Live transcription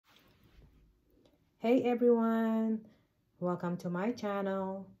Hey everyone, welcome to my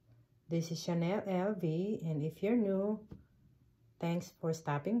channel. This is Chanel LV, and if you're new, thanks for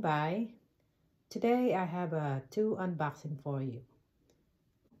stopping by. Today I have a 2 unboxing for you.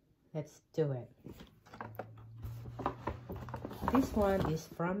 Let's do it. This one is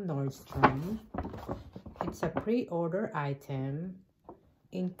from Nordstrom. It's a pre-order item.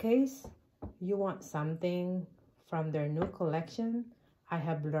 In case you want something from their new collection, I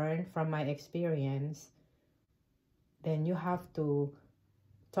have learned from my experience, then you have to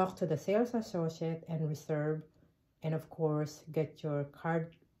talk to the sales associate and reserve, and of course get your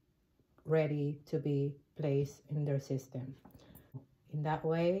card ready to be placed in their system. In that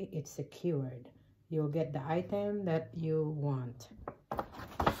way, it's secured. You'll get the item that you want.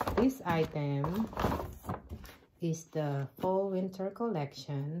 This item is the Fall Winter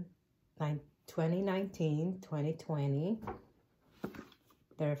Collection 2019-2020.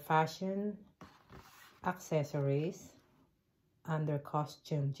 Their fashion accessories under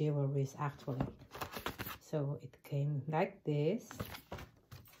costume jewelries actually. So it came like this.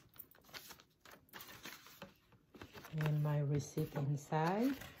 And my receipt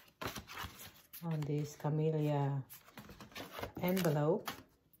inside on this camellia envelope.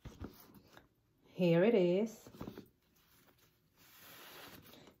 Here it is.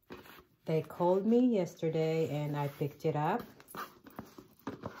 They called me yesterday and I picked it up.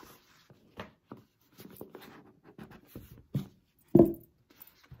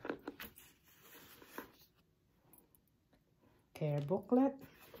 Care booklet.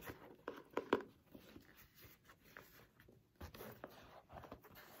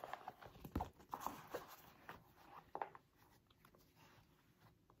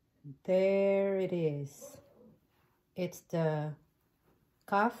 There it is. It's the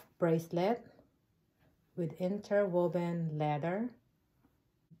cuff bracelet with interwoven leather,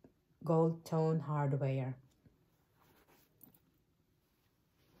 gold tone hardware.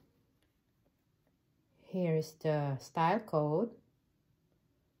 Here is the style code,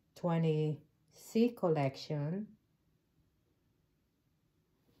 20C collection.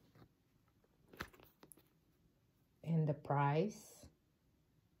 And the price.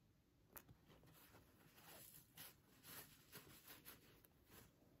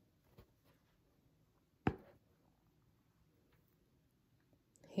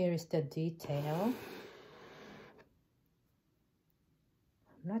 Here is the detail.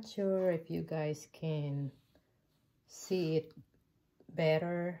 I'm not sure if you guys can see it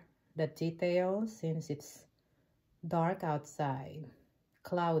better, the detail, since it's dark outside.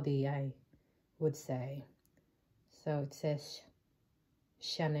 Cloudy, I would say. So it says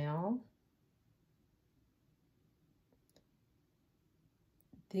Chanel.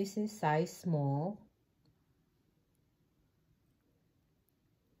 This is size small.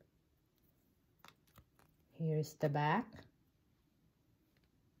 Here's the back.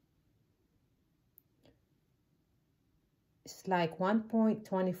 It's like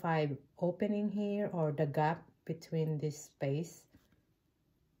 1.25 opening here, or the gap between this space.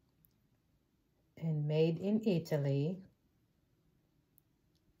 And made in Italy.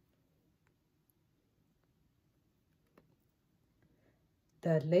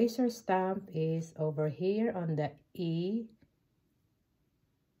 The laser stamp is over here on the E.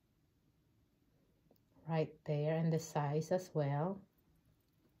 Right there, and the size as well.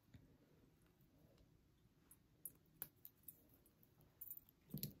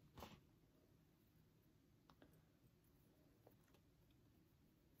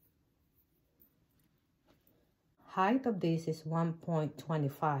 Height of this is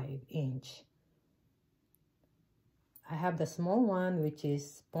 1.25 inch. I have the small one, which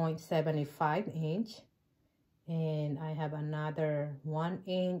is 0.75 inch. And I have another 1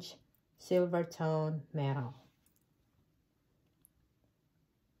 inch silver tone metal.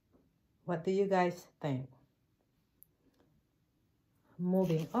 What do you guys think?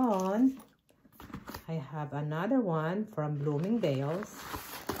 Moving on, I have another one from Bloomingdale's.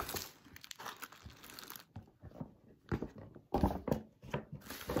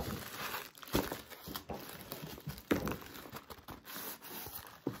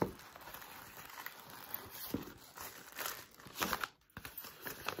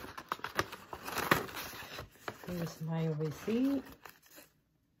 Here's my receipt.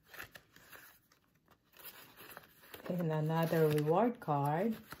 And another reward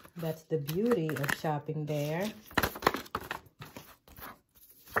card. That's the beauty of shopping there.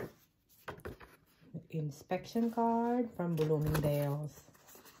 Inspection card from Bloomingdale's.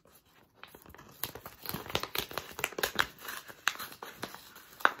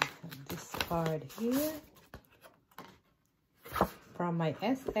 This card here from my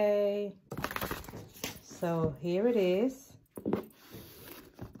SA. So here it is.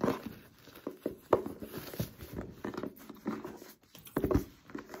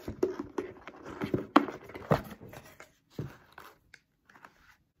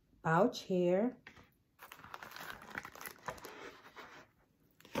 Pouch here.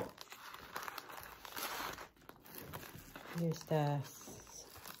 Here's the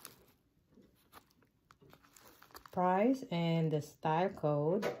price and the style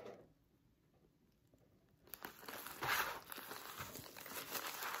code.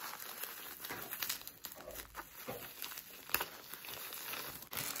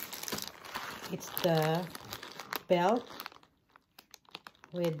 It's the belt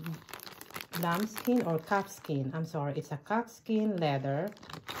with lambskin or calfskin. I'm sorry, it's a calfskin leather.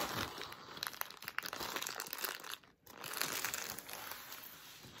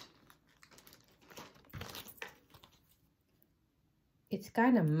 It's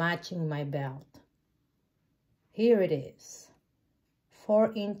kind of matching my belt. Here it is.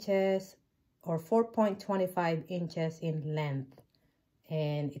 4 inches or 4.25 inches in length.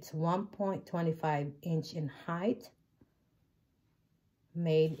 And it's 1.25 inch in height.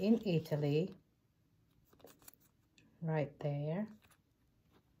 Made in Italy. Right there.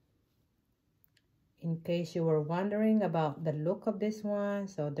 In case you were wondering about the look of this one,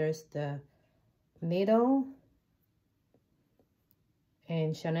 so there's the middle.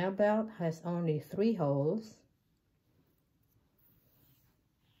 And Chanel belt has only 3 holes.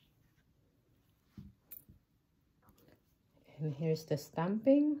 And here's the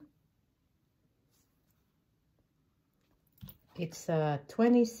stamping. It's a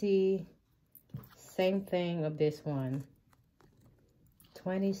 20C, same thing of this one.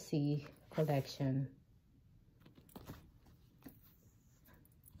 20C collection.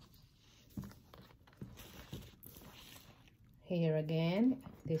 Here again,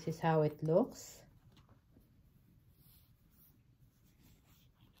 this is how it looks.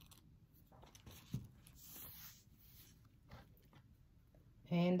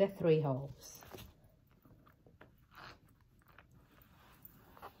 And the 3 holes.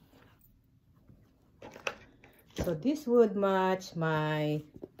 So this would match my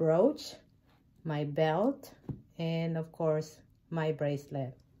brooch, my belt, and of course my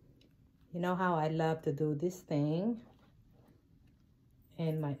bracelet. You know how I love to do this thing.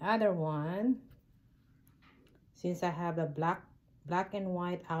 And my other one, since I have a black and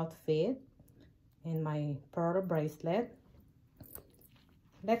white outfit and my pearl bracelet,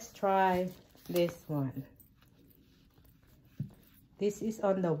 let's try this one. This is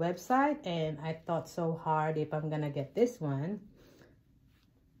on the website and I thought so hard if I'm gonna get this one.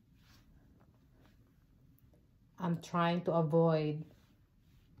 I'm trying to avoid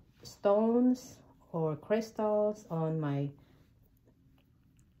stones or crystals on my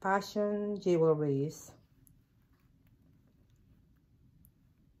fashion jewelries.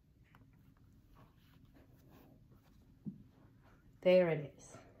 There it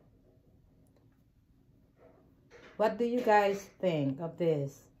is. What do you guys think of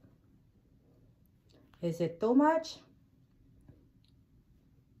this? Is it too much?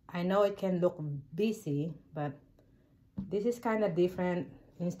 I know it can look busy, but this is kind of different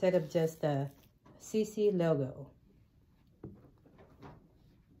instead of just the CC logo.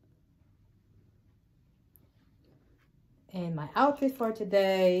 And my outfit for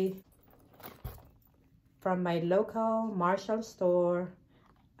today, from my local Marshall store,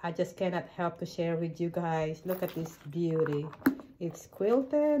 I just cannot help to share with you guys. Look at this beauty. It's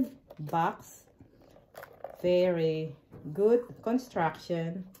quilted box, very good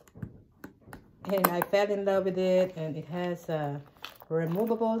construction, and I fell in love with it. And it has a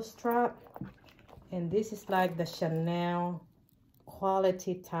removable strap, and this is like the Chanel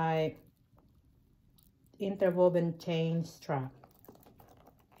quality type interwoven chain strap,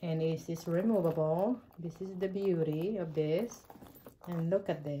 and it is removable. This is the beauty of this. And look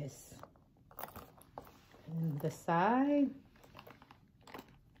at this, and the side,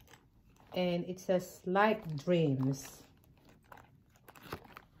 and it says Like Dreams.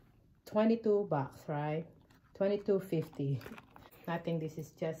 22 bucks, right? 22.50. I think this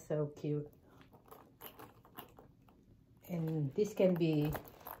is just so cute. And this can be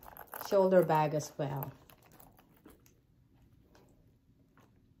shoulder bag as well.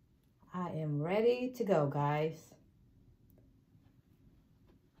 I am ready to go, guys.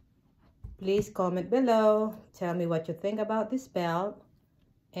 Please comment below. Tell me what you think about this belt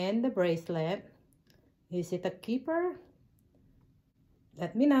and the bracelet. Is it a keeper?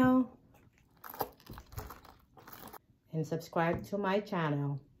 Let me know. And subscribe to my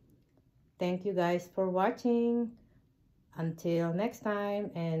channel. Thank you guys for watching. Until next time,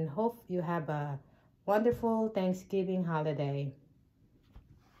 and hope you have a wonderful Thanksgiving holiday.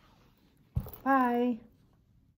 Bye.